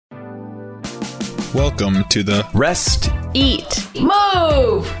Welcome to the Rest, Eat,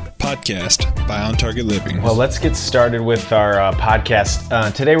 Move podcast by On Target Living. Well, let's get started with our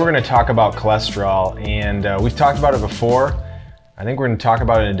podcast. Today we're going to talk about cholesterol, and we've talked about it before. I think we're going to talk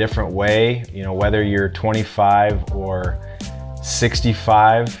about it in a different way. You know, whether you're 25 or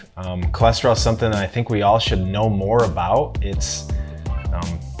 65, cholesterol is something that I think we all should know more about. It's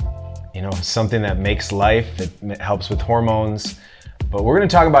something that makes life. It helps with hormones. But we're going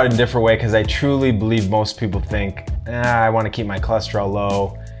to talk about it in a different way because I truly believe most people think, I want to keep my cholesterol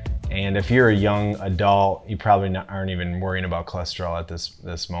low. And if you're a young adult, you probably aren't even worrying about cholesterol at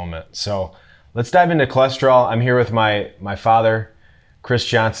this moment. So let's dive into cholesterol. I'm here with my father, Chris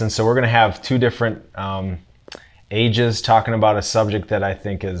Johnson. So we're going to have two different ages talking about a subject that I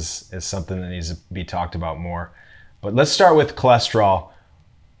think is something that needs to be talked about more. But let's start with cholesterol.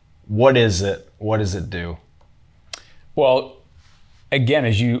 What is it? What does it do? Well, again,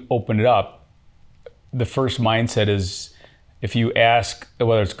 as you open it up, the first mindset is if you ask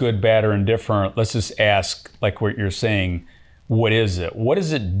whether it's good, bad, or indifferent, let's just ask, like what you're saying, what is it? What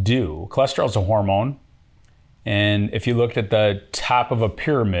does it do? Cholesterol is a hormone. And if you looked at the top of a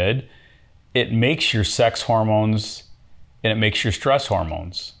pyramid, it makes your sex hormones and it makes your stress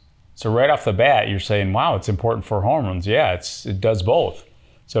hormones. So right off the bat, you're saying, wow, it's important for hormones. Yeah, it does both.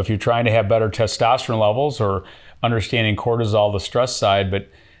 So if you're trying to have better testosterone levels or understanding cortisol, the stress side, but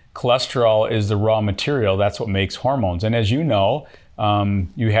cholesterol is the raw material. That's what makes hormones. And as you know,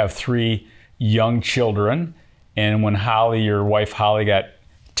 you have 3 young children. And when Holly, your wife Holly, got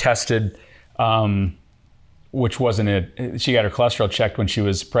tested, which wasn't it, she got her cholesterol checked when she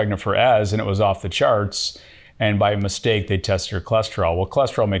was pregnant for Ez, and it was off the charts. And by mistake, they tested her cholesterol. Well,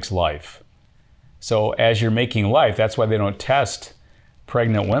 cholesterol makes life. So as you're making life, that's why they don't test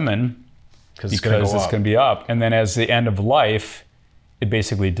pregnant women, because it's going to be up. And then as the end of life, it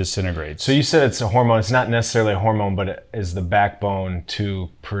basically disintegrates. So you said it's a hormone. It's not necessarily a hormone, but it is the backbone to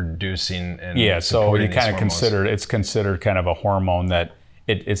producing and so you kind of considered kind of a hormone that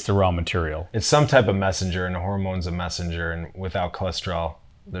it's the raw material. It's some type of messenger, and a hormone's a messenger. And without cholesterol,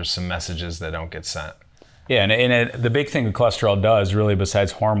 there's some messages that don't get sent. Yeah, and the big thing that cholesterol does, really,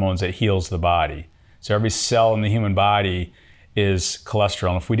 besides hormones, it heals the body. So every cell in the human body is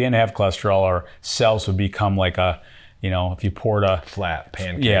cholesterol. And if we didn't have cholesterol, our cells would become like if you poured a flat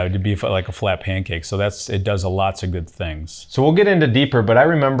pancake. Yeah, it would be like a flat pancake. So it does lots of good things. So we'll get into deeper, but I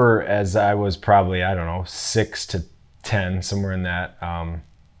remember as I was probably, 6 to 10, somewhere in that,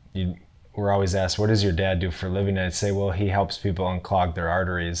 we're always asked, what does your dad do for a living? And I'd say, well, he helps people unclog their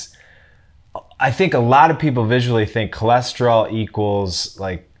arteries. I think a lot of people visually think cholesterol equals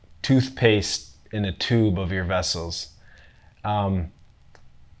like toothpaste in a tube of your vessels.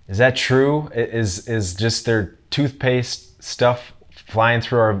 Is that true? Is just their toothpaste stuff flying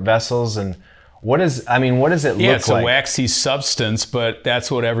through our vessels? And what does it look like? Yeah, it's a waxy substance, but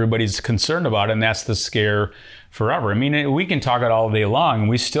that's what everybody's concerned about, and that's the scare forever. I mean, we can talk it all day long, and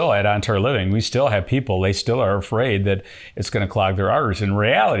we still at On Target Living, we still have people, they still are afraid that it's going to clog their arteries. In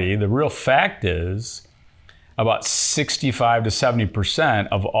reality, the real fact is about 65 to 70%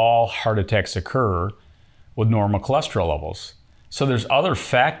 of all heart attacks occur with normal cholesterol levels. So there's other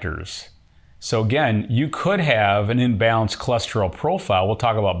factors. So again, you could have an imbalanced cholesterol profile. We'll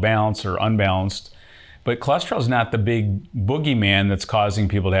talk about balanced or unbalanced, but cholesterol is not the big boogeyman that's causing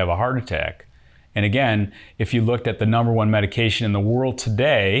people to have a heart attack. And again, if you looked at the number 1 medication in the world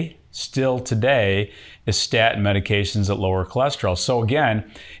today, still today, is statin medications that lower cholesterol. So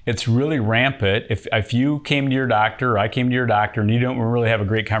again, it's really rampant. If you came to your doctor, or I came to your doctor, and you don't really have a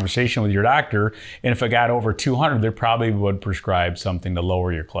great conversation with your doctor, and if it got over 200, they probably would prescribe something to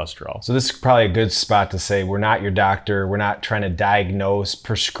lower your cholesterol. So this is probably a good spot to say we're not your doctor. We're not trying to diagnose,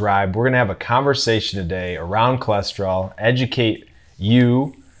 prescribe. We're going to have a conversation today around cholesterol, educate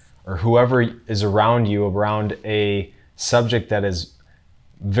you or whoever is around you around a subject that is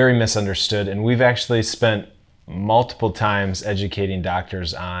very misunderstood. And we've actually spent multiple times educating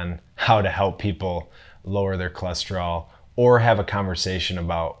doctors on how to help people lower their cholesterol or have a conversation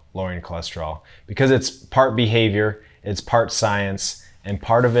about lowering cholesterol, because it's part behavior, it's part science, and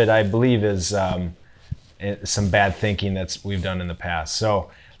part of it, I believe, is some bad thinking that we've done in the past. So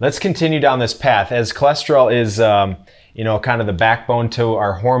let's continue down this path. As cholesterol is kind of the backbone to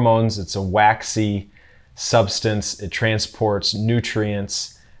our hormones, it's a waxy substance. It transports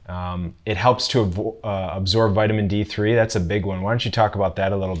nutrients. It helps to absorb vitamin D3. That's a big one. Why don't you talk about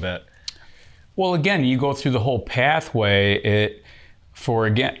that a little bit? Well, again, you go through the whole pathway.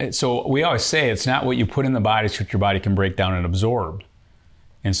 So we always say it's not what you put in the body, it's what your body can break down and absorb.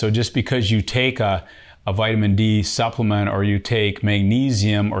 And so just because you take a a vitamin D supplement or you take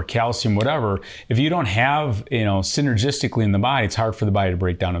magnesium or calcium, whatever, if you don't have, synergistically in the body, it's hard for the body to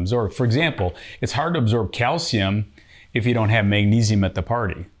break down and absorb. For example, it's hard to absorb calcium if you don't have magnesium at the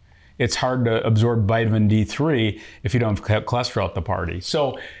party. It's hard to absorb vitamin D3 if you don't have cholesterol at the party.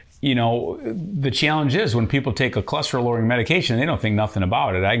 So, the challenge is when people take a cholesterol lowering medication, they don't think nothing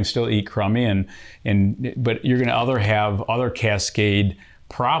about it. I can still eat crummy, but you're going to have other cascade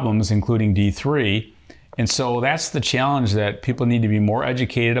problems, including D3. And so that's the challenge, that people need to be more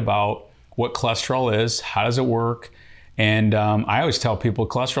educated about what cholesterol is, how does it work. And I always tell people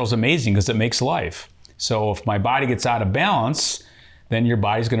cholesterol is amazing because it makes life. So if my body gets out of balance, then your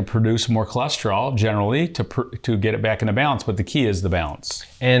body's going to produce more cholesterol generally to get it back into balance. But the key is the balance.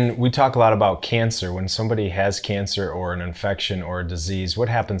 And we talk a lot about cancer. When somebody has cancer or an infection or a disease, what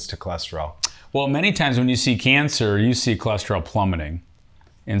happens to cholesterol? Well, many times when you see cancer, you see cholesterol plummeting.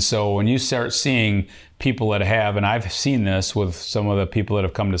 And so when you start seeing people that have, and I've seen this with some of the people that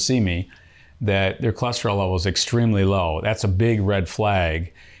have come to see me, that their cholesterol level is extremely low. That's a big red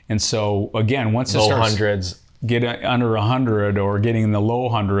flag. And so again, once it starts hundreds, get under 100 or getting in the low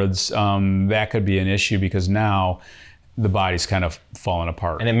hundreds, that could be an issue because now the body's kind of falling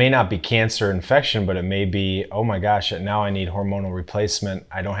apart. And it may not be cancer infection, but it may be, oh my gosh, now I need hormonal replacement.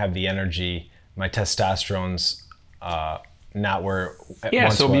 I don't have the energy. My testosterone's not where it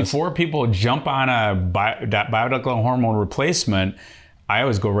once so was. Before people jump on a bioidentical hormone replacement, I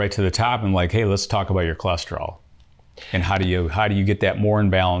always go right to the top and like, hey, let's talk about your cholesterol. And how do you get that more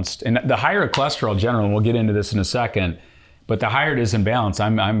imbalanced? And the higher cholesterol generally, and we'll get into this in a second, but the higher it is in balance,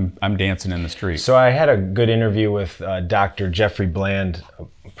 I'm dancing in the street. So I had a good interview with Dr. Jeffrey Bland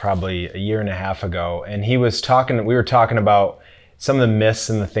probably a year and a half ago, and we were talking about some of the myths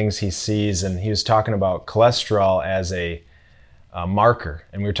and the things he sees, and he was talking about cholesterol as a marker,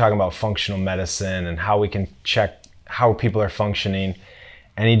 and we were talking about functional medicine and how we can check how people are functioning.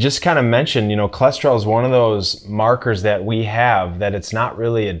 And he just kind of mentioned, cholesterol is one of those markers that we have that it's not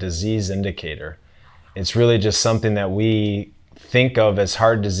really a disease indicator. It's really just something that we think of as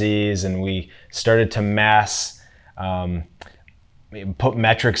heart disease, and we started to put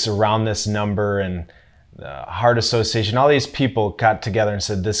metrics around this number, and the Heart Association, all these people got together and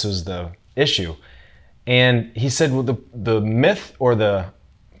said this was the issue. And he said, well, the myth or the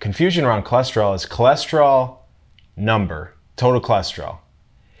confusion around cholesterol is cholesterol number, total cholesterol,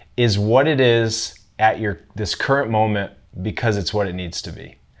 is what it is at this current moment because it's what it needs to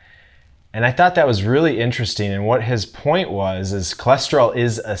be. And I thought that was really interesting. And what his point was is cholesterol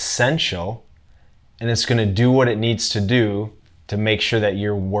is essential, and it's going to do what it needs to do to make sure that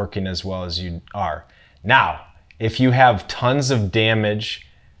you're working as well as you are. Now, if you have tons of damage,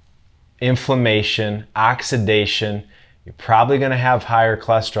 inflammation, oxidation, you're probably going to have higher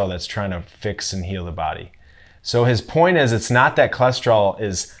cholesterol that's trying to fix and heal the body. So his point is, it's not that cholesterol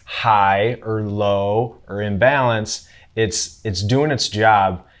is high or low or imbalance. It's doing its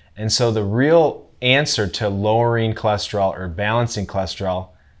job. And so the real answer to lowering cholesterol or balancing cholesterol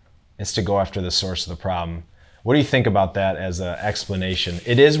is to go after the source of the problem. What do you think about that as an explanation?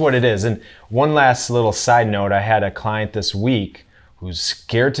 It is what it is. And one last little side note, I had a client this week who's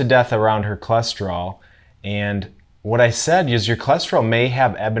scared to death around her cholesterol. And what I said is your cholesterol may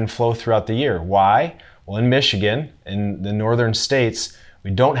have ebb and flow throughout the year. Why? Well, in Michigan, in the northern states, we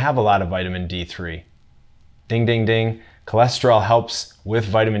don't have a lot of vitamin D3. Ding, ding, ding. Cholesterol helps with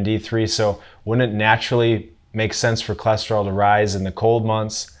vitamin D3, so wouldn't it naturally make sense for cholesterol to rise in the cold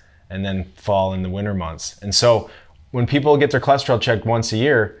months and then fall in the winter months? And so when people get their cholesterol checked once a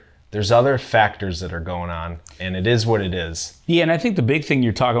year, there's other factors that are going on, and it is what it is. Yeah, and I think the big thing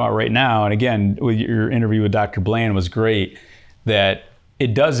you're talking about right now, and again, with your interview with Dr. Bland was great, that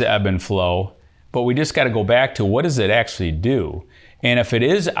it does ebb and flow, but we just got to go back to what does it actually do? And if it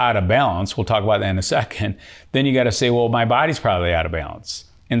is out of balance, we'll talk about that in a second, then you got to say, well, my body's probably out of balance.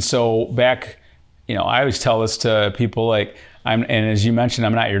 And so back, I always tell this to people like, and as you mentioned,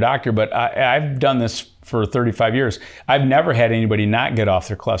 I'm not your doctor, but I've done this for 35 years. I've never had anybody not get off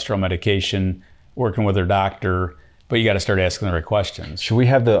their cholesterol medication working with their doctor, but you got to start asking the right questions. Should we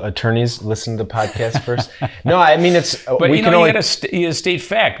have the attorneys listen to the podcast first? No, I mean, it's... But you got to state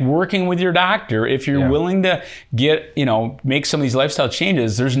fact. Working with your doctor, if you're willing to make some of these lifestyle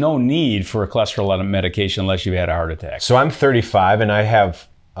changes, there's no need for a cholesterol medication unless you've had a heart attack. So I'm 35 and I have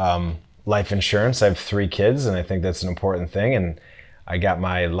life insurance. I have 3 kids, and I think that's an important thing. And I got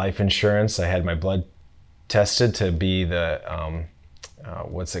my life insurance. I had my blood tested to be the,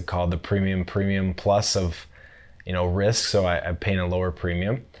 what's it called? The premium plus of risk, so I'm paying a lower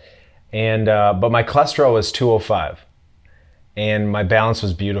premium. And but my cholesterol was 205. and my balance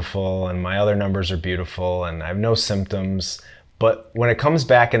was beautiful and my other numbers are beautiful and I have no symptoms. But when it comes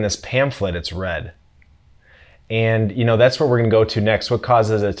back in this pamphlet, it's red. And that's what we're going to go to next, what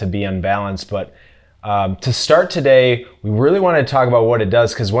causes it to be unbalanced. But to start today, we really want to talk about what it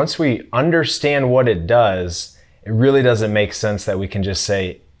does, because once we understand what it does, it really doesn't make sense that we can just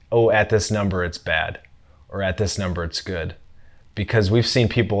say, oh, at this number it's bad, or at this number it's good. Because we've seen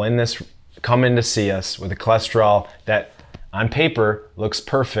people come in to see us with a cholesterol that on paper looks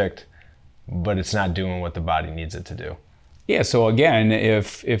perfect, but it's not doing what the body needs it to do. Yeah, so again,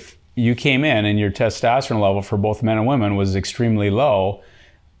 if you came in and your testosterone level for both men and women was extremely low,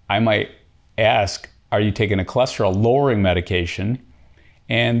 I might ask, are you taking a cholesterol lowering medication?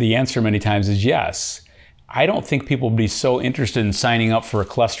 And the answer many times is yes. I don't think people would be so interested in signing up for a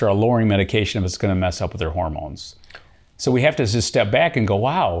cholesterol lowering medication if it's going to mess up with their hormones. So we have to just step back and go,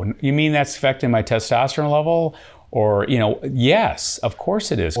 wow, you mean that's affecting my testosterone level? Or, yes, of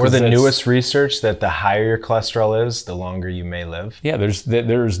course it is. Or the newest research that the higher your cholesterol is, the longer you may live. Yeah,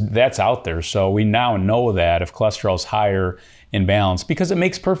 that's out there. So we now know that if cholesterol is higher in balance, because it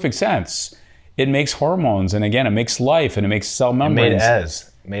makes perfect sense. It makes hormones, and again, it makes life, and it makes cell membranes.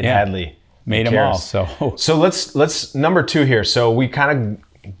 Made Hadley. Made them all. So let's number 2 here. So we kind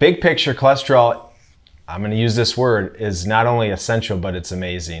of, big picture, cholesterol, I'm going to use this word, is not only essential, but it's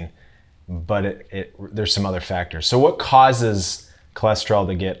amazing. But there's some other factors. So what causes cholesterol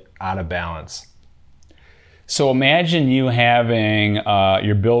to get out of balance? So imagine you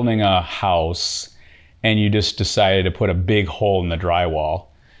you're building a house and you just decided to put a big hole in the drywall,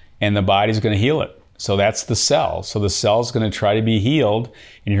 and the body's going to heal it. So that's the cell. So the cell's going to try to be healed,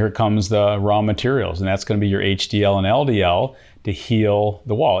 and here comes the raw materials, and that's going to be your HDL and LDL to heal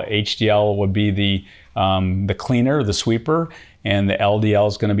the wall. HDL would be the cleaner, the sweeper, and the LDL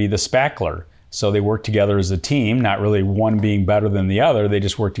is going to be the spackler. So they work together as a team, not really one being better than the other. They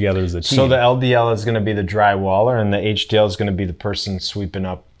just work together as a team. So the LDL is going to be the drywaller, and the HDL is going to be the person sweeping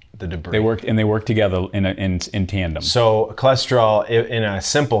up the debris. They work together in tandem. So cholesterol, in a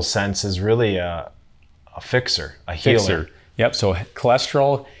simple sense, is really a fixer, a healer. Fixer. Yep. So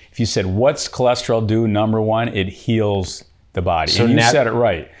cholesterol, if you said, what's cholesterol do? Number 1, it heals the body. So and you said it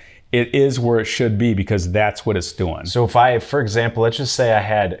right. It is where it should be, because that's what it's doing. So for example, let's just say I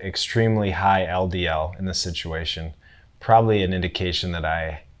had extremely high LDL in this situation, probably an indication that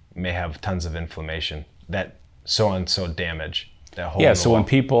I may have tons of inflammation, that so-and-so damage. Yeah, so when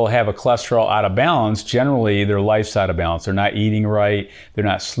people have a cholesterol out of balance, generally their life's out of balance. They're not eating right, they're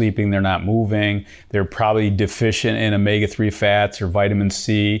not sleeping, they're not moving, they're probably deficient in omega-3 fats or vitamin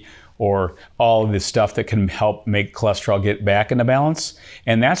C, or all of this stuff that can help make cholesterol get back into balance.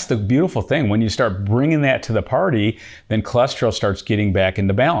 And that's the beautiful thing. When you start bringing that to the party, then cholesterol starts getting back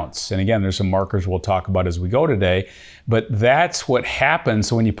into balance. And again, there's some markers we'll talk about as we go today. But that's what happens.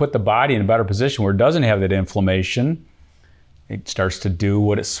 So when you put the body in a better position where it doesn't have that inflammation, it starts to do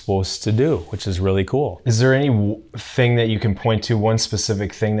what it's supposed to do, which is really cool. Is there any thing that you can point to, one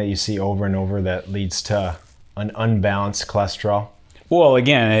specific thing that you see over and over that leads to an unbalanced cholesterol? Well,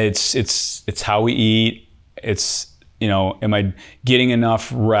 again, it's how we eat. It's, am I getting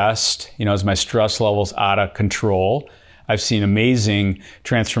enough rest? Is my stress levels out of control? I've seen amazing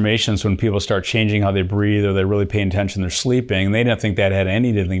transformations when people start changing how they breathe, or they're really paying attention, they're sleeping. They didn't think that had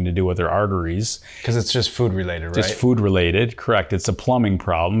anything to do with their arteries. Because it's just food related, right? Just food related, correct. It's a plumbing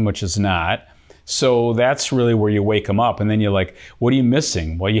problem, which is not. So that's really where you wake them up. And then you're like, what are you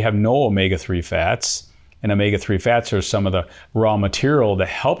missing? Well, you have no omega-3 fats. And omega-3 fats are some of the raw material that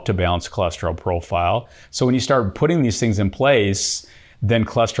help to balance cholesterol profile. So when you start putting these things in place, then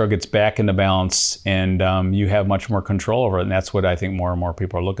cholesterol gets back into balance, and you have much more control over it. And that's what I think more and more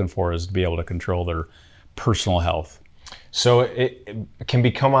people are looking for, is to be able to control their personal health. So it can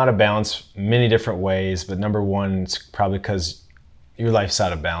become out of balance many different ways, but number 1, it's probably because your life's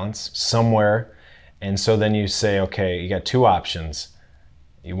out of balance somewhere. And so then you say, okay, you got 2 options.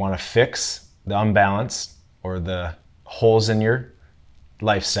 You want to fix the unbalance or the holes in your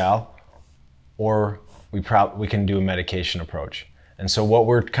lifestyle, or we can do a medication approach. And so what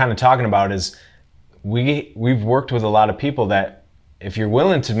we're kind of talking about is we've worked with a lot of people that if you're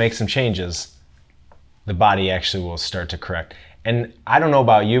willing to make some changes, the body actually will start to correct. And I don't know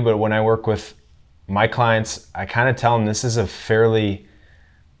about you, but when I work with my clients, I kind of tell them this is a fairly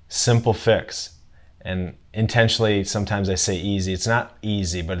simple fix. And intentionally, sometimes I say easy. It's not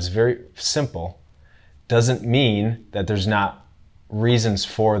easy, but it's very simple. Doesn't mean that there's not reasons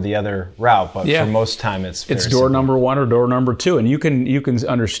for the other route, but for most time it's very door simple. Number 1 or door number 2. And you can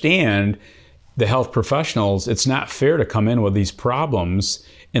understand the health professionals. It's not fair to come in with these problems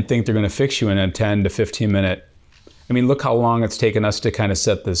and think they're going to fix you in a 10 to 15 minute I mean, look how long it's taken us to kind of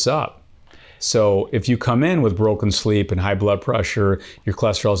set this up. So if you come in with broken sleep and high blood pressure, your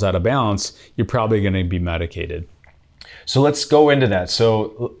cholesterol's out of balance, you're probably going to be medicated. So let's go into that.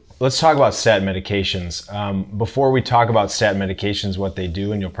 So let's talk about statin medications. Before we talk about statin medications, what they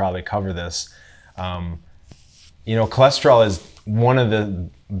do, and you'll probably cover this, cholesterol is one of the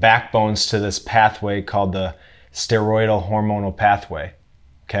backbones to this pathway called the steroidal hormonal pathway.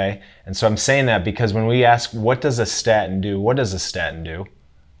 Okay? And so I'm saying that because when we ask, what does a statin do? What does a statin do?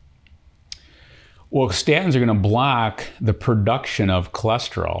 Well, statins are going to block the production of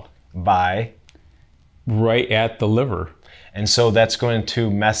cholesterol By? right at the liver. And so that's going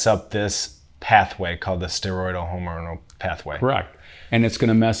to mess up this pathway called the steroidal hormonal pathway. Correct. And it's going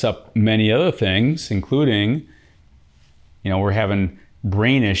to mess up many other things, including, we're having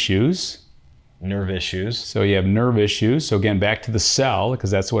brain issues. Nerve issues. So you have nerve issues. So again, back to the cell,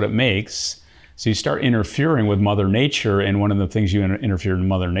 because that's what it makes. So you start interfering with Mother Nature, and one of the things you interfere with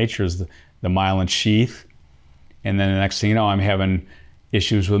Mother Nature is the myelin sheath. And then the next thing you know, I'm having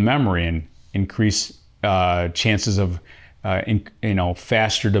issues with memory and increased chances of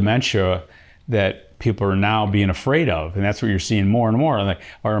faster dementia that people are now being afraid of. And that's what you're seeing more and more.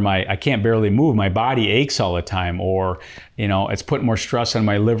 I can't barely move, my body aches all the time, or it's putting more stress on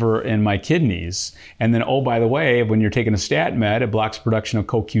my liver and my kidneys. And then, oh, by the way, when you're taking a statin med, it blocks production of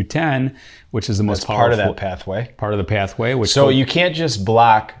CoQ10, which is the most powerful part of that pathway. Part of the pathway. So you can't just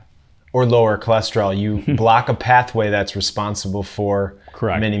block or lower cholesterol. You block a pathway that's responsible for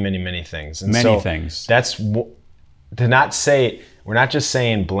Correct. many, many, many things. And many things. That's to not say, we're not just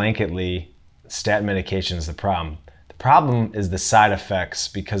saying blanketly statin medication is the problem. The problem is the side effects,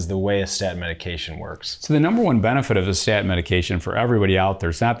 because the way a statin medication works. So the number one benefit of a statin medication for everybody out there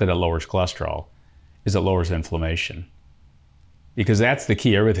is not that it lowers cholesterol, is it lowers inflammation. Because that's the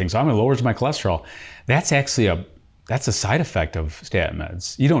key, everything. So I'm going to lower my cholesterol. That's actually a side effect of statin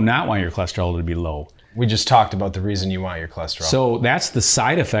meds. You do not want your cholesterol to be low. We just talked about the reason you want your cholesterol. So that's the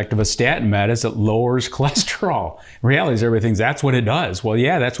side effect of a statin med, is it lowers cholesterol. In reality is everything, that's what it does. Well,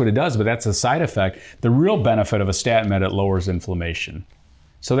 yeah, that's what it does, but that's a side effect. The real benefit of a statin med, it lowers inflammation.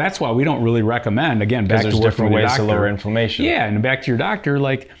 So that's why we don't really recommend, again, back to working with your doctor. There's different ways to lower inflammation. Yeah, and back to your doctor,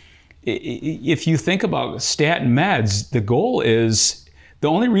 if you think about statin meds, the goal is, the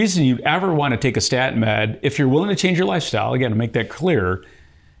only reason you'd ever want to take a statin med, if you're willing to change your lifestyle, again, to make that clear,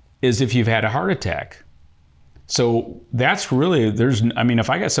 is if you've had a heart attack. So that's really, if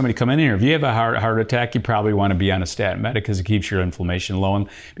I got somebody come in here, if you have a heart attack, you probably want to be on a statin med because it keeps your inflammation low, and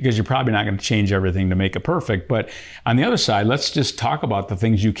because you're probably not going to change everything to make it perfect. But on the other side, let's just talk about the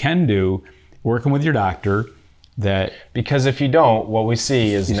things you can do working with your doctor. Because if you don't, what we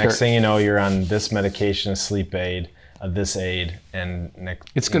see is next thing you know, you're on this medication, a sleep aid, this aid, and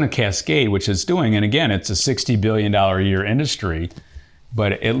it's going to cascade, which it's doing. And again, it's a $60 billion a year industry.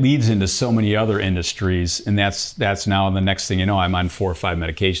 But it leads into so many other industries, and that's now the next thing you know, I'm on 4 or 5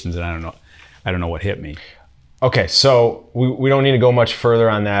 medications, and I don't know what hit me. Okay, so we don't need to go much further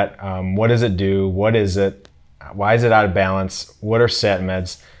on that. What does it do? What is it? Why is it out of balance? What are statin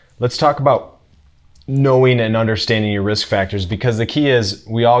meds? Let's talk about knowing and understanding your risk factors, because the key is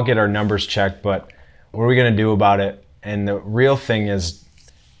we all get our numbers checked, but what are we going to do about it? And the real thing is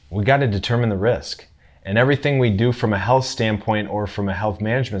we got to determine the risk. And everything we do from a health standpoint or from a health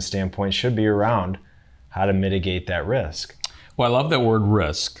management standpoint should be around how to mitigate that risk. Well, I love that word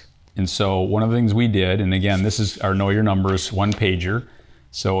risk. And so one of the things we did, and again, this is our Know Your Numbers one pager.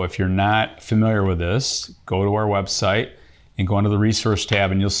 So if you're not familiar with this, go to our website and go into the resource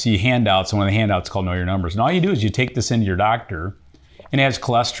tab, and you'll see handouts. And one of the handouts is called Know Your Numbers. And all you do is you take this into your doctor, and it has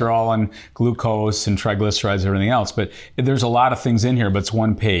cholesterol and glucose and triglycerides and everything else. But there's a lot of things in here, but it's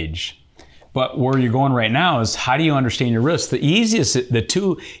one page. But where you're going right now is, how do you understand your risk? The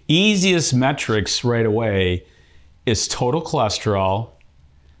two easiest metrics right away is total cholesterol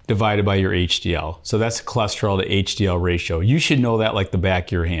divided by your HDL. So that's the cholesterol to HDL ratio. You should know that like the back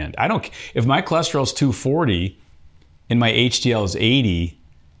of your hand. If my cholesterol is 240 and my HDL is 80,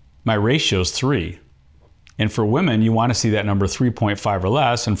 my ratio is 3. And for women, you want to see that number 3.5 or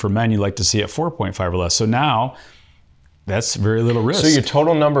less, and for men, you like to see it 4.5 or less. So now, that's very little risk. So your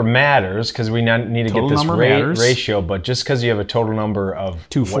total number matters, because we need to get this ratio, but just because you have a total number of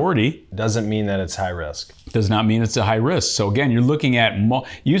 240 doesn't mean that it's high risk. Does not mean it's a high risk. So again, you're looking at,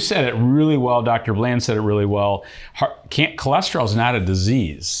 you said it really well, Dr. Bland said it really well, cholesterol is not a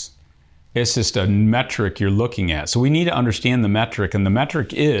disease. It's just a metric you're looking at. So we need to understand the metric, and the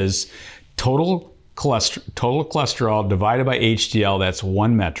metric is total cholesterol divided by HDL. That's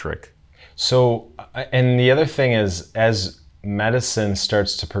one metric. So, and the other thing is, as medicine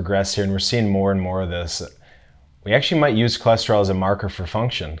starts to progress here, and we're seeing more and more of this, we actually might use cholesterol as a marker for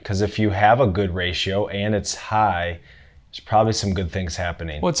function, because if you have a good ratio and it's high, there's probably some good things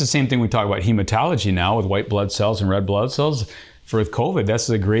happening. Well, it's the same thing we talk about hematology now with white blood cells and red blood cells. For COVID, that's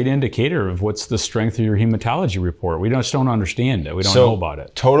a great indicator of what's the strength of your hematology report. We just don't understand it. We don't know about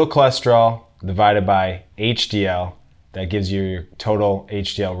it. Total cholesterol divided by HDL, that gives you your total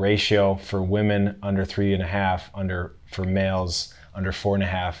HDL ratio for women under 3.5, for males under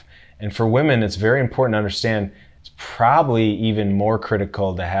 4.5. And for women, it's very important to understand it's probably even more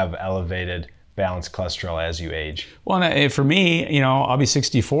critical to have elevated balanced cholesterol as you age. Well, and for me, I'll be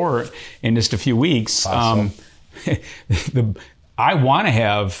 64 in just a few weeks. I want to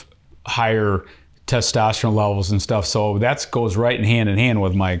have higher testosterone levels and stuff, so that goes right hand in hand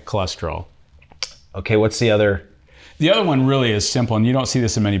with my cholesterol. Okay, what's the other? The other one really is simple, and you don't see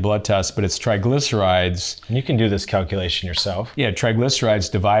this in many blood tests, but it's triglycerides. And you can do this calculation yourself. Yeah,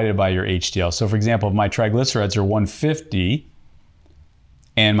 triglycerides divided by your HDL. So for example, if my triglycerides are 150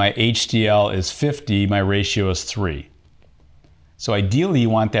 and my HDL is 50, my ratio is 3. So ideally you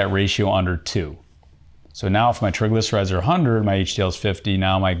want that ratio under 2. So now if my triglycerides are 100, my HDL is 50,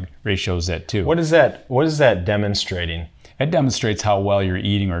 now my ratio is at 2. What is that demonstrating? It demonstrates how well you're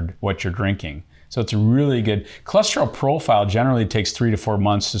eating or what you're drinking. So it's really good. Cholesterol profile generally takes 3 to 4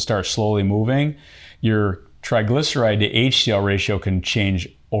 months to start slowly moving. Your triglyceride to HDL ratio can change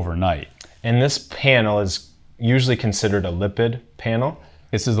overnight. And this panel is usually considered a lipid panel?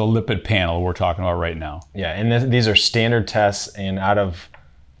 This is a lipid panel we're talking about right now. Yeah, and these are standard tests, and out of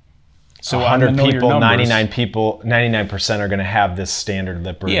So 100 people, 99% are going to have this standard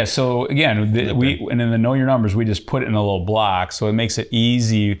lipid. Yeah, so again, and in the Know Your Numbers, we just put it in a little block, so it makes it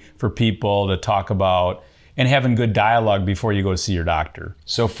easy for people to talk about and having good dialogue before you go to see your doctor.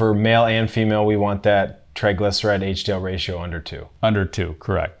 So for male and female, we want that triglyceride HDL ratio under 2. Under 2,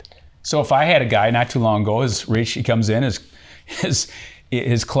 correct. So if I had a guy not too long ago, his ratio comes in, his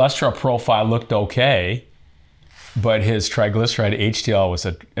cholesterol profile looked okay, but his triglyceride HDL was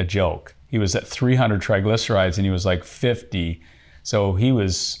a joke. He was at 300 triglycerides and he was like 50. So he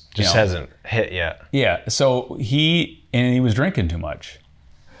was hasn't hit yet. Yeah. So he was drinking too much.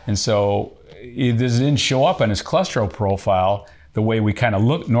 And so this didn't show up on his cholesterol profile the way we kind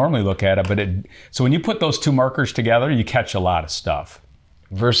of normally look at it. So when you put those two markers together, you catch a lot of stuff.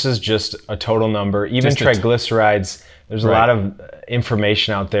 Versus just a total number. Even triglycerides, there's a lot of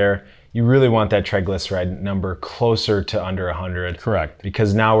information out there. You really want that triglyceride number closer to under 100. Correct.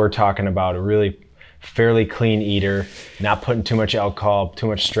 Because now we're talking about a really fairly clean eater, not putting too much alcohol, too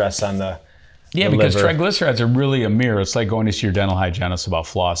much stress on the because liver. Triglycerides are really a mirror. It's like going to see your dental hygienist about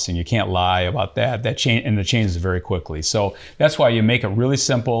flossing. You can't lie about that. That changes very quickly. So that's why you make it really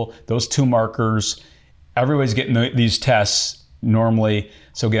simple. Those two markers, everybody's getting these tests normally.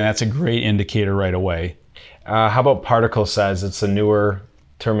 So again, that's a great indicator right away. How about particle size? It's a newer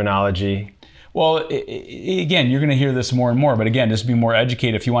terminology. Well, again, you're going to hear this more and more, but again, just be more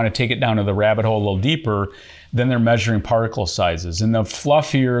educated. If you want to take it down to the rabbit hole a little deeper, then they're measuring particle sizes. And the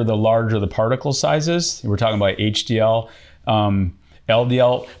fluffier, the larger the particle sizes, we're talking about HDL,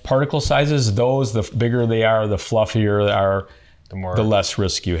 LDL particle sizes, those, the bigger they are, the fluffier they are, the less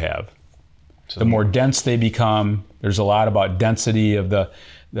risk you have. So the more dense they become, there's a lot about density of the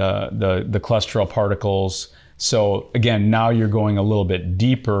cholesterol particles. So again, now you're going a little bit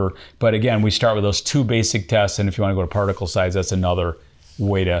deeper, but again, we start with those two basic tests, and if you want to go to particle size, that's another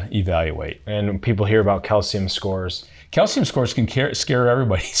way to evaluate. And people hear about calcium scores. Calcium scores can scare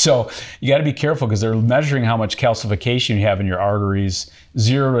everybody, so you got to be careful because they're measuring how much calcification you have in your arteries.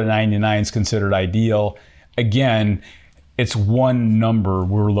 0 to 99 is considered ideal. Again, it's one number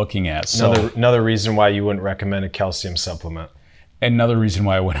we're looking at. So another reason why you wouldn't recommend a calcium supplement. Another reason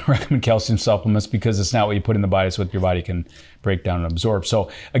why I wouldn't recommend calcium supplements, because it's not what you put in the body, it's what your body can break down and absorb. So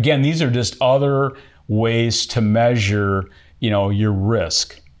again, these are just other ways to measure, your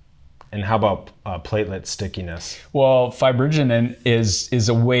risk. And how about platelet stickiness? Well, fibrinogen is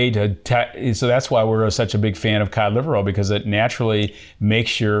a way to, so that's why we're such a big fan of cod liver oil, because it naturally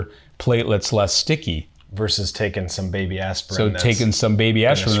makes your platelets less sticky. Versus taking some baby aspirin. So taking some baby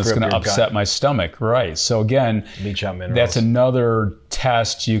aspirin that's going to upset my stomach, right? So again, leach out minerals. That's another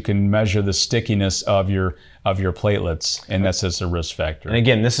test you can measure the stickiness of your platelets, and that's just a risk factor. And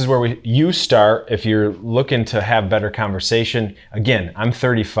again, this is where you start if you're looking to have better conversation. Again, I'm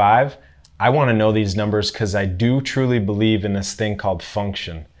 35. I want to know these numbers because I do truly believe in this thing called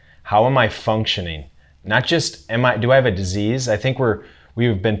function. How am I functioning? Not just do I have a disease? I think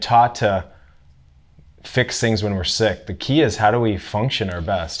we've been taught to fix things when we're sick. The key is, how do we function our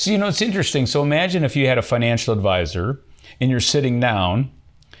best? So, it's interesting. So imagine if you had a financial advisor and you're sitting down,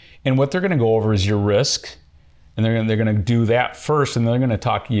 and what they're going to go over is your risk, And they're going to do that first, and they're going to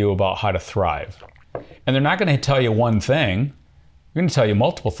talk to you about how to thrive. And they're not going to tell you one thing. They're going to tell you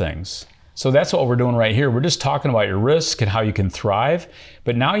multiple things. So that's what we're doing right here. We're just talking about your risk and how you can thrive.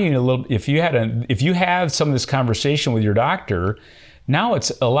 But now you need a little. If you have some of this conversation with your doctor, now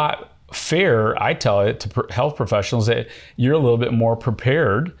it's a lot fair. I tell it to health professionals that you're a little bit more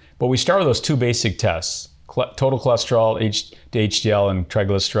prepared. But we start with those 2 basic tests: total cholesterol, HDL, and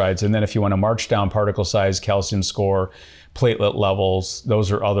triglycerides. And then if you want to march down particle size, calcium score, platelet levels,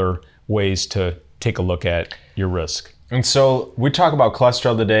 those are other ways to take a look at your risk. And so we talk about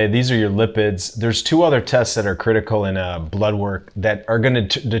cholesterol today. These are your lipids. There's 2 other tests that are critical in blood work that are going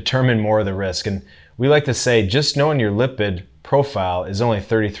to determine more of the risk. And we like to say just knowing your lipid profile is only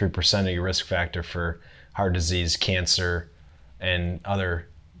 33% of your risk factor for heart disease, cancer, and other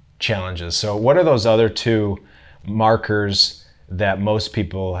challenges. So what are those other 2 markers that most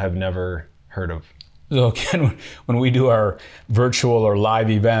people have never heard of? So again, when we do our virtual or live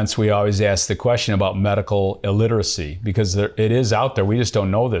events, we always ask the question about medical illiteracy, because it is out there. We just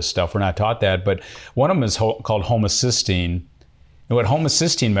don't know this stuff. We're not taught that. But one of them is called homocysteine. And what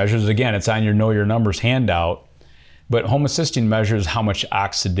homocysteine measures, again, it's on your Know Your Numbers handout, but homocysteine measures how much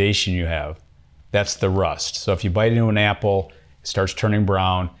oxidation you have. That's the rust. So if you bite into an apple, it starts turning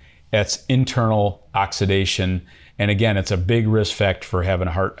brown. That's internal oxidation. And again, it's a big risk factor for having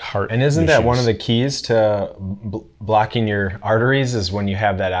heart And isn't issues. that one of the keys to blocking your arteries is when you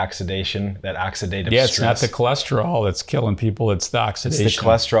have that oxidation, that oxidative stress? Yeah, it's not the cholesterol that's killing people, it's the oxidation. It's the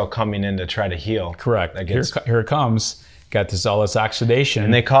cholesterol coming in to try to heal. Correct. Here it comes. Got all this oxidation.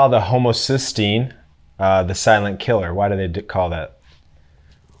 And they call the homocysteine the silent killer. Why do they call that?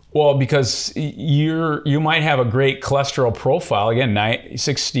 Well, because you might have a great cholesterol profile. Again,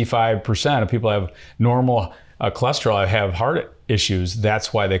 65% of people have normal cholesterol, have heart issues.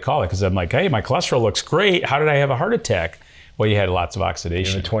 That's why they call it. Because I'm like, hey, my cholesterol looks great. How did I have a heart attack? Well, you had lots of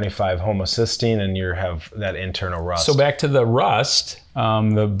oxidation. You have a 25 homocysteine and you have that internal rust. So back to the rust,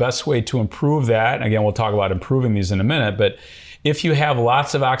 the best way to improve that, and again, we'll talk about improving these in a minute, but if you have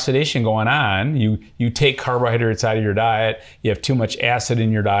lots of oxidation going on, you take carbohydrates out of your diet, you have too much acid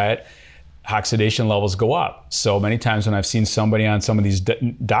in your diet, oxidation levels go up. So many times when I've seen somebody on some of these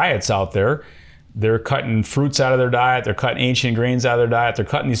diets out there, they're cutting fruits out of their diet, they're cutting ancient grains out of their diet, they're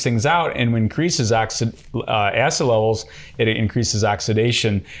cutting these things out, and when it increases acid levels, it increases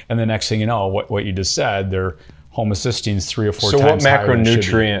oxidation, and the next thing you know, what you just said, their homocysteine is 3 or 4 times higher. So what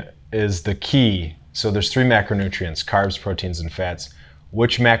macronutrient is the key? So there's 3 macronutrients: carbs, proteins, and fats.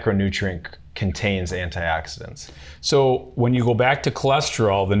 Which macronutrient contains antioxidants? So when you go back to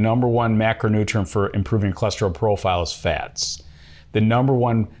cholesterol, the number 1 macronutrient for improving cholesterol profile is fats. The number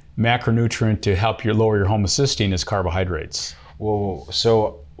 1 macronutrient to help lower your homocysteine is carbohydrates. Whoa,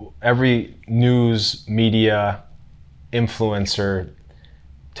 so every news, media, influencer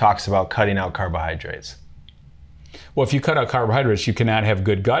talks about cutting out carbohydrates. Well, if you cut out carbohydrates, you cannot have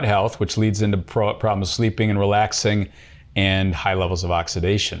good gut health, which leads into problems sleeping and relaxing and high levels of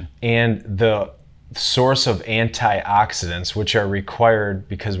oxidation. And the source of antioxidants, which are required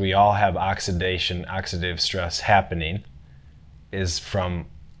because we all have oxidative stress happening, is from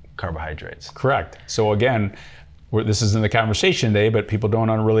carbohydrates. Correct. So again, this is in the conversation today, but people don't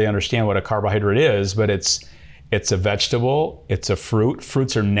really understand what a carbohydrate is, but it's a vegetable, it's a fruit.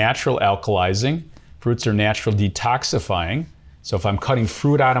 Fruits are natural alkalizing. Fruits are natural detoxifying. So if I'm cutting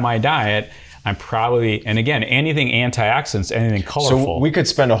fruit out of my diet, I'm probably, and again, anything antioxidants, anything colorful. So we could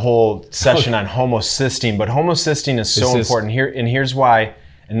spend a whole session on homocysteine, but homocysteine is so important here, and here's why.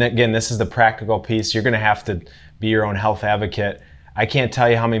 And again, this is the practical piece. You're going to have to be your own health advocate. I can't tell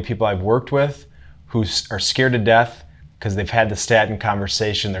you how many people I've worked with who are scared to death because they've had the statin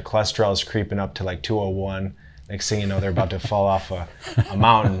conversation. Their cholesterol is creeping up to like 201. Next thing you know, they're about to fall off a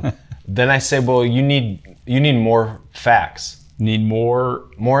mountain. Then I say, well, you need more facts. Need more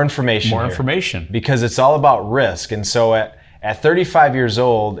information. More information. Because it's all about risk. And so at 35 years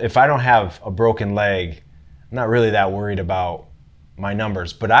old, if I don't have a broken leg, I'm not really that worried about my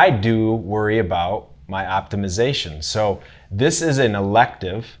numbers. But I do worry about my optimization. So this is an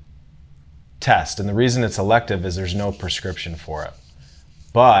elective test. And the reason it's elective is there's no prescription for it.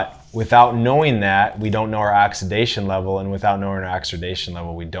 But without knowing that, we don't know our oxidation level. And without knowing our oxidation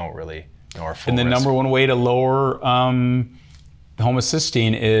level, we don't really know our full risk. And the number 1 way to lower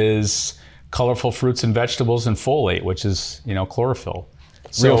homocysteine is colorful fruits and vegetables and folate, which is, chlorophyll.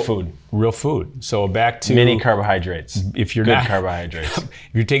 Real food. Real food. So back to mini carbohydrates. If you're good not carbohydrates. If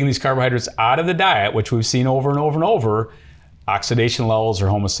you're taking these carbohydrates out of the diet, which we've seen over and over and over, oxidation levels or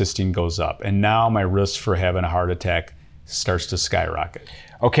homocysteine goes up. And now my risk for having a heart attack starts to skyrocket.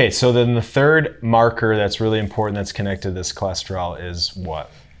 Okay, so then the third marker that's really important that's connected to this cholesterol is what?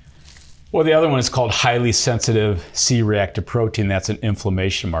 Well, the other one is called highly sensitive C-reactive protein. That's an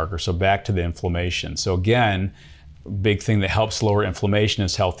inflammation marker. So back to the inflammation. So again, big thing that helps lower inflammation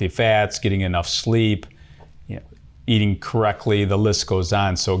is healthy fats, getting enough sleep, eating correctly, the list goes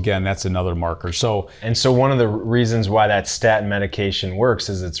on. So again, that's another marker. So one of the reasons why that statin medication works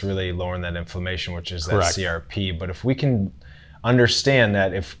is it's really lowering that inflammation, which is correct. That CRP. But if we can understand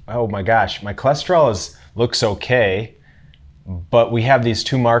that oh my gosh, my cholesterol looks okay, but we have these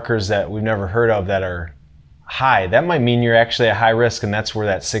two markers that we've never heard of that are high, that might mean you're actually at high risk, and that's where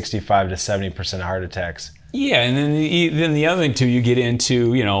that 65 to 70% of heart attacks. Yeah, and then the other thing too, you get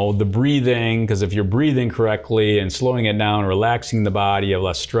into the breathing, because if you're breathing correctly and slowing it down, relaxing the body, you have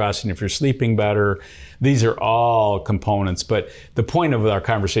less stress, and if you're sleeping better, these are all components. But the point of our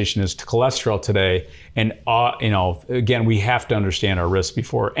conversation is to cholesterol today, and again, we have to understand our risk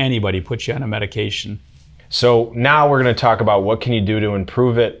before anybody puts you on a medication. So now we're going to talk about what can you do to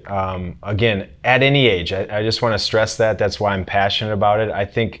improve it. Again, at any age, I just want to stress that. That's why I'm passionate about it. I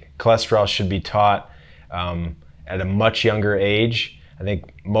think cholesterol should be taught at a much younger age. I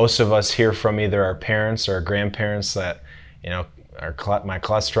think most of us hear from either our parents or our grandparents that, my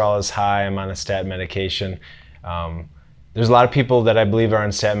cholesterol is high, I'm on a statin medication. There's a lot of people that I believe are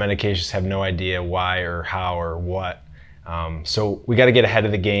on statin medications have no idea why or how or what. So we got to get ahead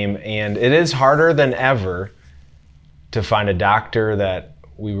of the game, and it is harder than ever to find a doctor that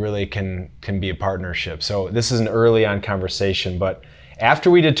we really can be a partnership. So this is an early on conversation, but after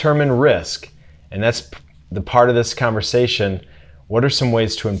we determine risk, and that's the part of this conversation, what are some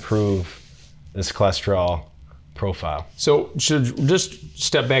ways to improve this cholesterol profile? So should just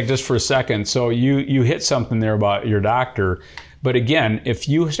step back just for a second. So you hit something there about your doctor. But again, if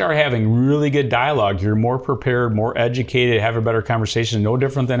you start having really good dialogue, you're more prepared, more educated, have a better conversation, no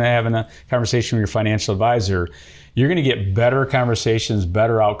different than having a conversation with your financial advisor. You're going to get better conversations,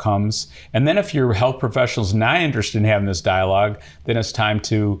 better outcomes. And then if your health professional's not interested in having this dialogue, then it's time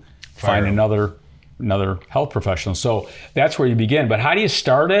to find another health professional. So that's where you begin. But how do you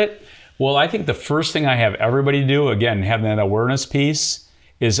start it? Well, I think the first thing I have everybody do, again, having that awareness piece,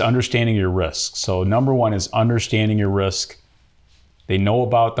 is understanding your risk. So number one is understanding your risk. They know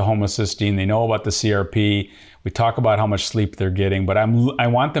about the homocysteine, they know about the CRP. We talk about how much sleep they're getting, but I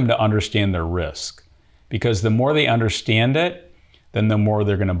want them to understand their risk, because the more they understand it, then the more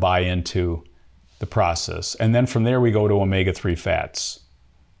they're going to buy into the process. And then from there we go to omega-3 fats.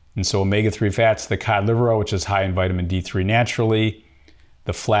 And so omega-3 fats, the cod liver oil, which is high in vitamin D3 naturally,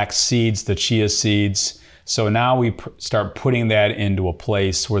 the flax seeds, the chia seeds. So now we start putting that into a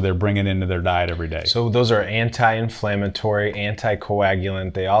place where they're bringing it into their diet every day. So those are anti-inflammatory,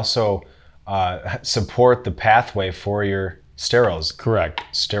 anticoagulant. They also support the pathway for your sterols. Correct.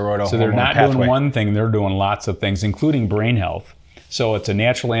 Steroidal So they're hormone not pathway. doing one thing, they're doing lots of things, including brain health. So it's a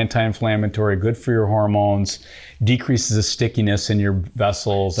natural anti-inflammatory, good for your hormones, decreases the stickiness in your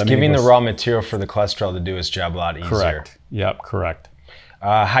vessels. Giving the raw material for the cholesterol to do its job a lot easier. Correct. Yep, correct.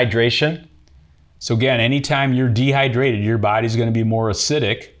 Hydration. So again, anytime you're dehydrated, your body's going to be more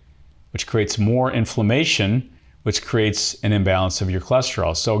acidic, which creates more inflammation, which creates an imbalance of your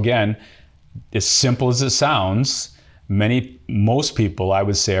cholesterol. So again, as simple as it sounds, most people, I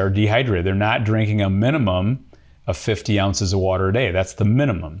would say, are dehydrated. They're not drinking a minimum of 50 ounces of water a day. That's the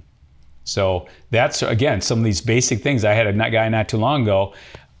minimum. So that's, again, some of these basic things. I had a guy not too long ago,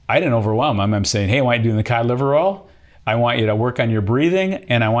 I didn't overwhelm him. I'm saying, hey, I want you doing the cod liver oil. I want you to work on your breathing,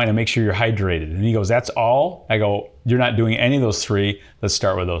 and I want you to make sure you're hydrated. And he goes, that's all? I go, you're not doing any of those three. Let's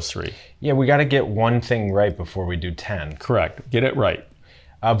start with those three. Yeah, we got to get one thing right before we do 10. Correct. Get it right.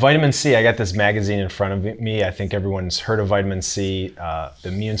 Vitamin C, I got this magazine in front of me. I think everyone's heard of vitamin C, the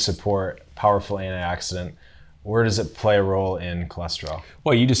immune support, powerful antioxidant. Where does it play a role in cholesterol?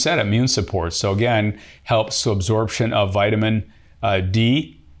 Well, you just said immune support. So again, helps absorption of vitamin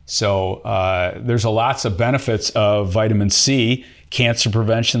D. So there's lots of benefits of vitamin C, cancer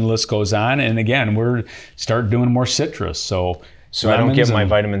prevention, the list goes on. And again, we're start doing more citrus. So I don't get my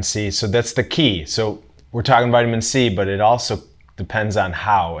vitamin C. So that's the key. So we're talking vitamin C, but it also depends on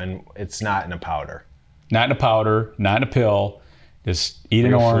how, and it's not in a powder. Not in a powder, not in a pill. Just eat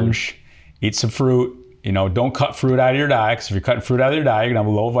an orange, eat some fruit. Don't cut fruit out of your diet, because if you're cutting fruit out of your diet, you're going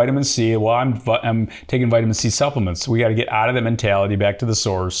to have low vitamin C. Well, I'm taking vitamin C supplements. So we got to get out of that mentality, back to the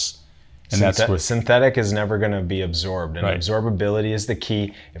source. And that's where synthetic is never going to be absorbed, and right. Absorbability is the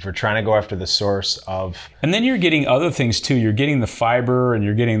key if we're trying to go after the source of. And then you're getting other things too. You're getting the fiber, and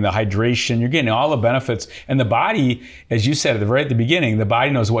you're getting the hydration. You're getting all the benefits. And the body, as you said right at the beginning, the body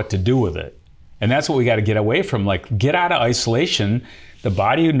knows what to do with it. And that's what we got to get away from. Like, get out of isolation. The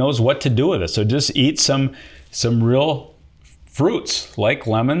body knows what to do with it. So just eat some real fruits like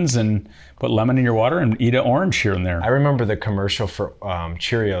lemons, and put lemon in your water and eat an orange here and there. I remember the commercial for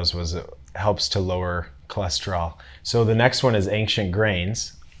Cheerios was it helps to lower cholesterol. So the next one is Ancient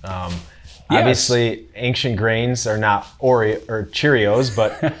Grains. Obviously, Ancient Grains are not Oreo or Cheerios,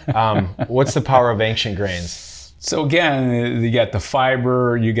 but what's the power of Ancient Grains? So again, you got the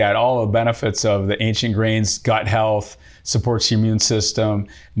fiber, you got all the benefits of the Ancient Grains, gut health, supports your immune system,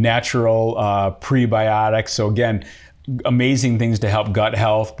 natural prebiotics. So again, amazing things to help gut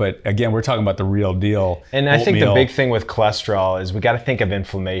health. But again, we're talking about the real deal. And I think the big thing with cholesterol is we got to think of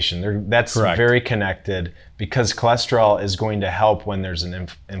inflammation. That's Correct. Very connected, because cholesterol is going to help when there's an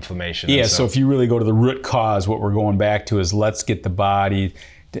inflammation. Yeah, so if you really go to the root cause, what we're going back to is let's get the body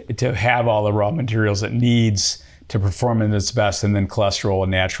to have all the raw materials it needs to perform at its best, and then cholesterol will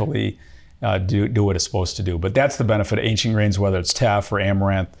naturally do what it's supposed to do. But that's the benefit of Ancient Grains, whether it's teff or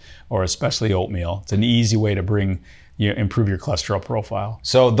amaranth or especially oatmeal. It's an easy way to improve your cholesterol profile.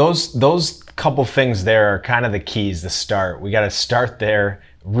 So those couple things there are kind of the keys to start. We got to start there.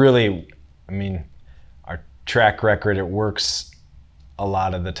 Really, I mean, our track record, it works a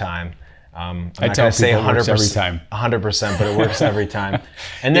lot of the time. I'm I not tell going to say people it works 100%, every time. 100%, but it works every time.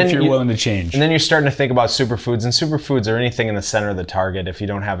 And then if you're willing to change. And then you're starting to think about superfoods, and superfoods are anything in the center of the target. If you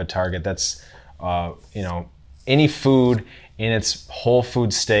don't have a target, that's any food in its whole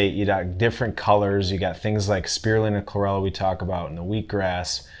food state. You got different colors. You got things like spirulina, chlorella we talk about, and the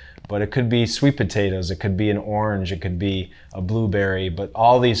wheatgrass. But it could be sweet potatoes. It could be an orange. It could be a blueberry. But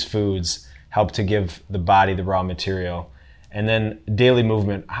all these foods help to give the body the raw material. And then daily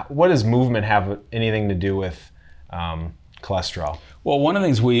movement. What does movement have anything to do with cholesterol? Well, one of the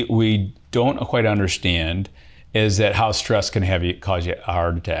things we don't quite understand is that how stress can cause you a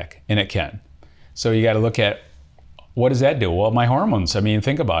heart attack, and it can. So you got to look at, what does that do? Well, my hormones. I mean,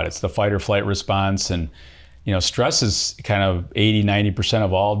 think about it. It's the fight or flight response, and stress is kind of 80-90%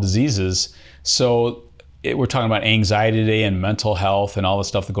 of all diseases. So we're talking about anxiety today and mental health and all the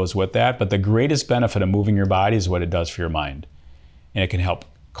stuff that goes with that. But the greatest benefit of moving your body is what it does for your mind. And it can help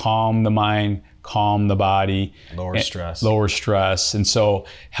calm the mind, calm the body. Lower stress. And so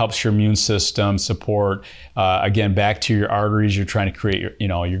helps your immune system support. Again, back to your arteries, you're trying to create,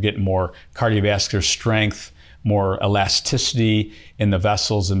 you're getting more cardiovascular strength, more elasticity in the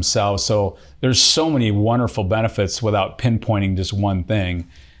vessels themselves. So there's so many wonderful benefits without pinpointing just one thing.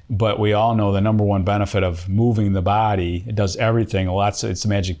 But we all know the number one benefit of moving the body, it does everything. It's a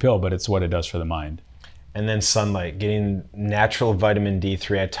magic pill, but it's what it does for the mind. And then sunlight, getting natural vitamin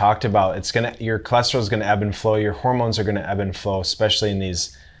D3. I talked about your cholesterol is going to ebb and flow. Your hormones are going to ebb and flow, especially in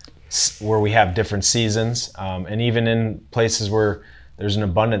these where we have different seasons, and even in places where there's an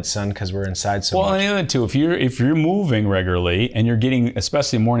abundant sun because we're inside so much. Well, and the other too, if you're moving regularly and you're getting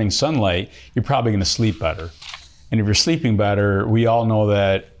especially morning sunlight, you're probably going to sleep better. And if you're sleeping better, we all know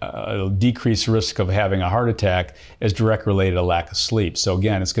that a decreased risk of having a heart attack is directly related to lack of sleep. So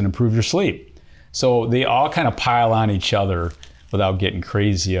again, it's going to improve your sleep. So they all kind of pile on each other without getting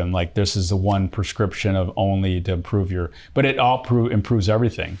crazy. And like, this is the one prescription of only to improve but it all improves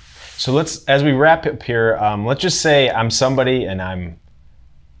everything. So as we wrap up here, let's just say I'm somebody and I'm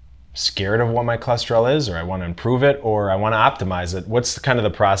scared of what my cholesterol is, or I want to improve it, or I want to optimize it. What's kind of the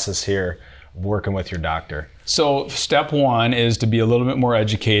process here working with your doctor? So step one is to be a little bit more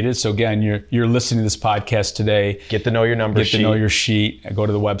educated. So again, you're listening to this podcast today. Get to know your number sheet. Get to know your sheet. Go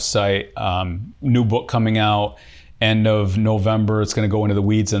to the website. New book coming out end of November. It's going to go into the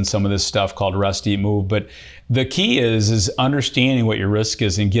weeds on some of this stuff called Rest, Eat, Move. But the key is understanding what your risk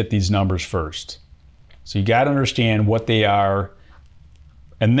is and get these numbers first. So you got to understand what they are.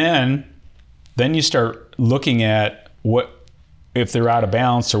 And then you start looking at if they're out of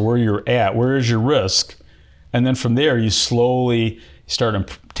balance or where you're at, where is your risk? And then from there, you slowly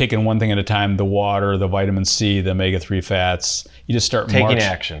start taking one thing at a time, the water, the vitamin C, the omega-3 fats. You just start taking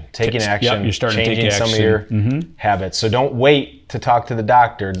action. Yep, you're starting to take action. Some of your habits. So don't wait to talk to the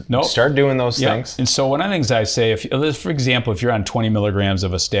doctor. Nope. Start doing those things. And so one of the things I say, for example, if you're on 20 milligrams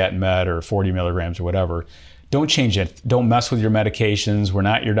of a statin med or 40 milligrams or whatever, don't change it. Don't mess with your medications. We're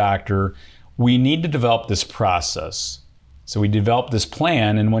not your doctor. We need to develop this process. So we develop this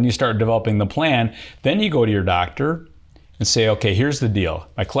plan, and when you start developing the plan, then you go to your doctor and say, okay, here's the deal.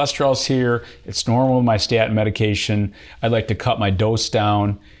 My cholesterol's here. It's normal with my statin medication. I'd like to cut my dose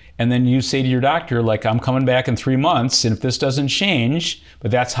down. And then you say to your doctor, like, I'm coming back in 3 months, and if this doesn't change, but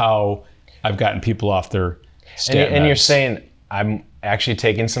that's how I've gotten people off their statin And you're saying, I'm actually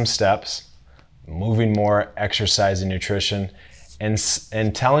taking some steps, moving more, exercise and nutrition,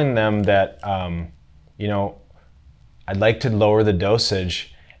 and telling them that, you know, I'd like to lower the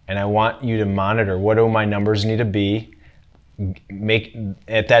dosage, and I want you to monitor what do my numbers need to be.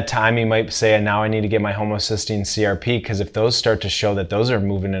 At that time, you might say, now I need to get my homocysteine CRP, because if those start to show that those are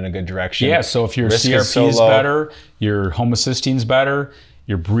moving in a good direction. Yeah, so if your CRP is better, your homocystine's better,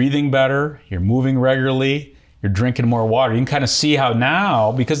 you're breathing better, you're moving regularly, you're drinking more water, you can kind of see how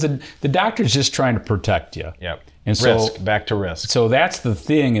now, because the doctor's just trying to protect you. Yep. And so, risk, back to risk. So that's the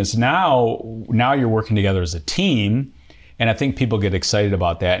thing, is now you're working together as a team. And I think people get excited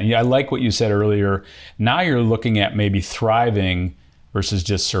about that. And I like what you said earlier. Now you're looking at maybe thriving versus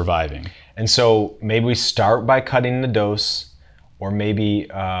just surviving. And so maybe we start by cutting the dose, or maybe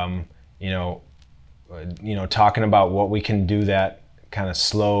talking about what we can do, that kind of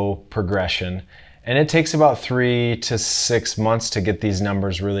slow progression. And it takes about 3 to 6 months to get these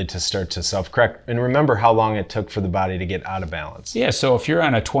numbers really to start to self-correct. And remember how long it took for the body to get out of balance. Yeah, so if you're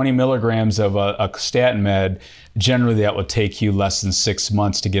on a 20 milligrams of a statin med, generally that will take you less than 6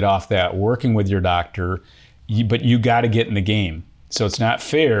 months to get off that, working with your doctor, but you got to get in the game. So it's not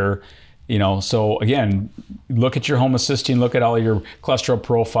fair, you know. So again, look at your homocysteine, look at all your cholesterol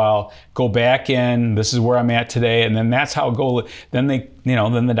profile, go back in, this is where I'm at today, and then that's how then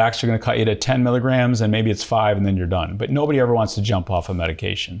the doctors are going to cut you to 10 milligrams, and maybe it's 5, and then you're done. But nobody ever wants to jump off a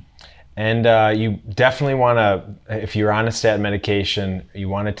medication. And you definitely want to, if you're on a statin medication, you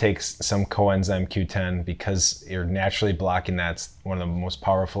want to take some coenzyme Q10, because you're naturally blocking that. It's one of the most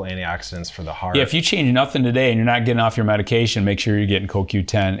powerful antioxidants for the heart. Yeah, if you change nothing today and you're not getting off your medication, make sure you're getting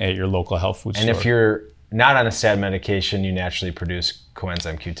CoQ10 at your local health food store. And if you're not on a statin medication, you naturally produce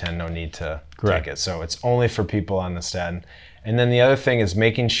coenzyme Q10, no need to take it. So it's only for people on the statin. And then the other thing is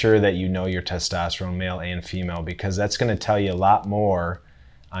making sure that you know your testosterone, male and female, because that's going to tell you a lot more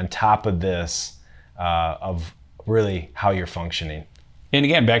on top of this of really how you're functioning. And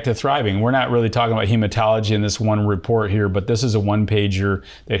again, back to thriving. We're not really talking about hematology in this one report here, but this is a one-pager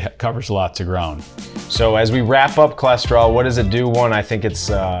that covers lots of ground. So as we wrap up cholesterol, what does it do? One, I think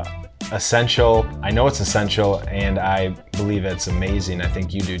it's essential. I know it's essential, and I believe it's amazing. I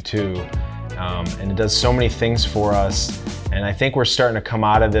think you do too. And it does so many things for us. And I think we're starting to come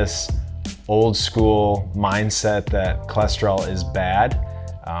out of this old school mindset that cholesterol is bad.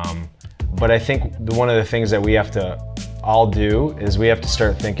 But I think one of the things that we have to all do is we have to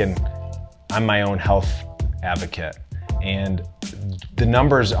start thinking, I'm my own health advocate. And the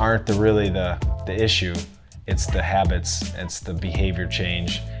numbers aren't really the issue. It's the habits, it's the behavior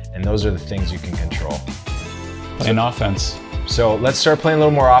change, and those are the things you can control. And offense. So let's start playing a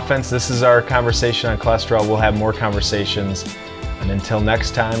little more offense. This is our conversation on cholesterol. We'll have more conversations. And until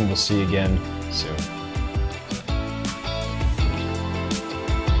next time, we'll see you again soon.